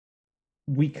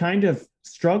we kind of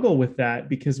struggle with that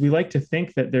because we like to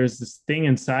think that there's this thing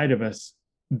inside of us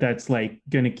that's like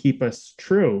going to keep us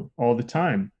true all the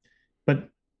time. But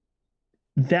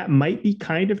that might be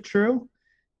kind of true,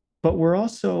 but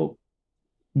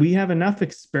we have enough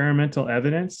experimental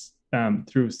evidence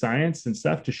through science and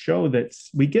stuff to show that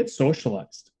we get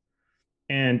socialized.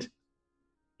 And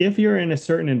if you're in a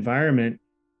certain environment,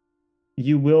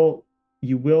 you will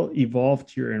you will evolve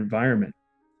to your environment.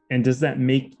 And does that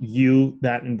make you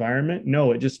that environment?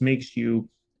 No, it just makes you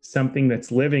something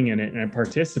that's living in it and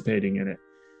participating in it.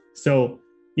 So,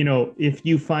 if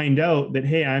you find out that,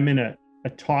 hey, I'm in a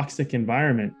toxic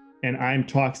environment and I'm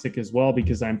toxic as well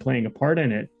because I'm playing a part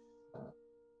in it,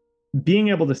 being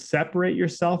able to separate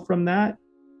yourself from that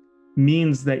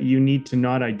means that you need to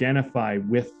not identify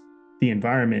with the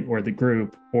environment or the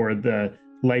group or the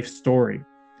life story.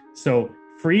 So,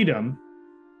 freedom,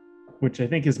 which I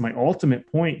think is my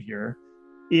ultimate point here,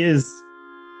 is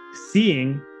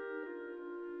seeing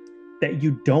that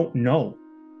you don't know.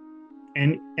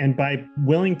 And by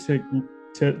willing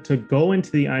to go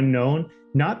into the unknown,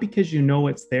 not because you know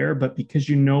it's there, but because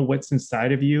you know what's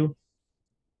inside of you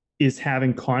is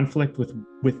having conflict with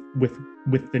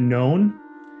the known,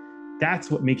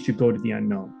 that's what makes you go to the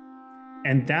unknown.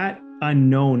 And that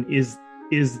unknown is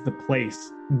the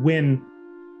place when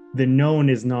the known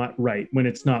is not right, when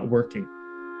it's not working.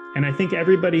 And I think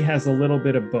everybody has a little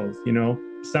bit of both,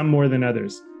 some more than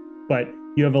others. But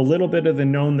you have a little bit of the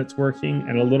known that's working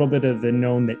and a little bit of the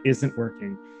known that isn't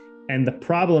working. And the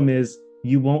problem is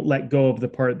you won't let go of the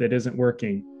part that isn't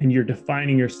working, and you're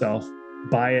defining yourself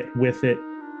by it, with it,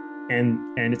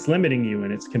 and it's limiting you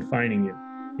and it's confining you.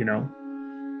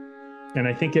 And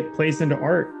I think it plays into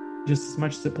art just as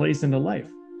much as it plays into life.